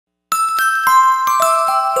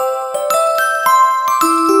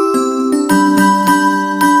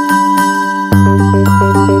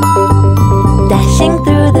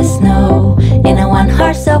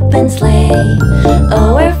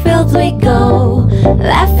Oh, where fields we go,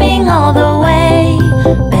 laughing all the way.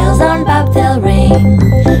 Bells on bobtail ring,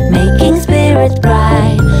 making spirits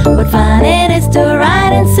bright. What fun it is to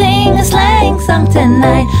ride and sing a sleighing song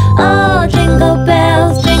tonight. Oh, jingle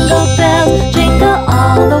bells, jingle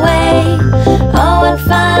all the way. Oh, what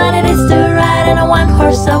fun it is to ride in a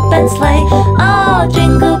one-horse open sleigh. Oh,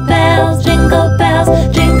 jingle bells, jingle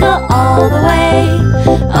all the way.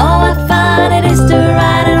 Oh, what fun it is to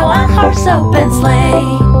ride in a one-horse open sleigh.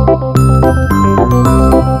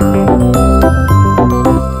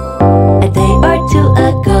 A day or two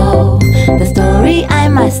ago, the story I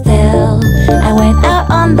must tell. I went out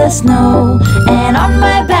on the snow, and on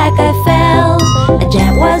my back I fell. A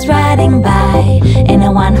gent was riding by in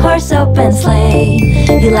a one-horse open sleigh.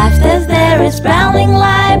 He laughed as there is prowling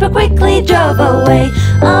light, but quickly drove away.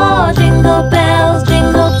 Oh, jingle bells,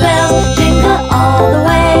 jingle all the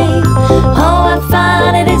way. Oh, what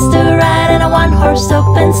fun it is to ride in a one-horse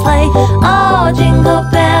open sleigh. Oh, jingle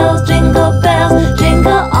bells, jingle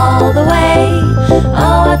all the way.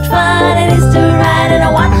 Oh, what fun it is to ride in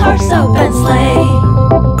a one-horse open sleigh.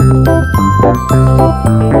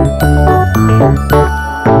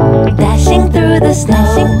 Dashing through the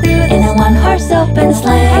snow in a one-horse open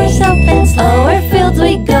sleigh. Oh, where fields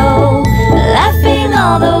we go, laughing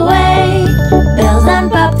all the way. Bells on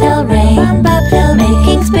bobtail ring,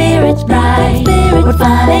 making spirits bright. What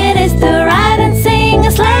fun it is to